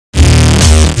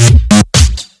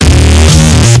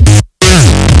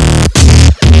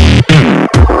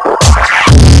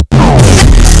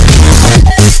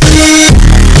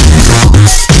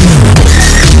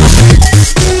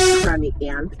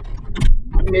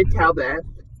Tell This,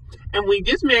 and we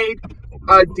just made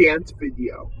a dance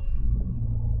video.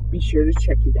 Be sure to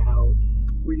check it out.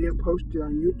 We didn't post it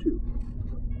on YouTube.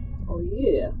 Oh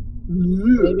yeah.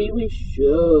 Maybe we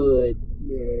should.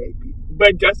 Maybe.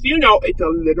 But just so you know, it's a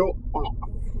little off.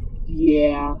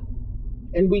 Yeah.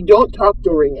 And we don't talk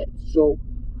during it, so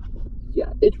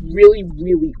yeah, it's really,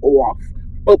 really off.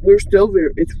 But we're still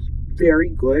it's very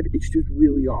good. It's just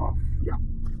really off. Yeah.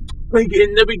 Like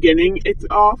in the beginning, it's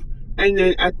off, and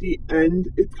then at the end,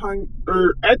 it's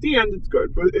at the end, it's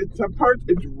good, but in some parts,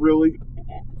 it's really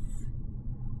off.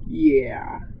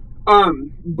 Yeah.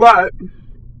 But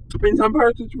in some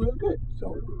parts, it's really good.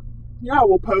 So yeah,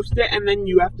 we'll post it, and then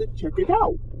you have to check it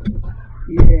out.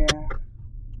 Yeah.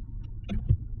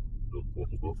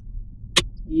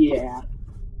 Yeah.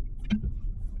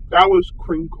 That was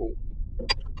Crinkle.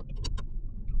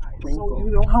 So,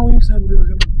 you know how we said we were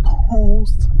going to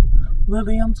post the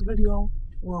dance video?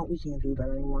 Well, we can't do that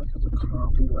anymore because of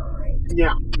copyright.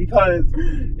 Yeah, because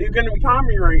it's going to be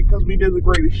copyright because we did The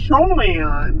Greatest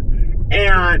Showman.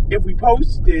 And if we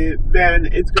post it, then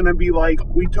it's going to be like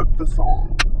we took the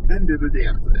song and did a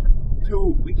dance it.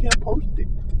 So we can't post it.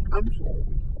 I'm sorry.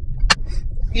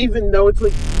 Even though it's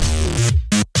like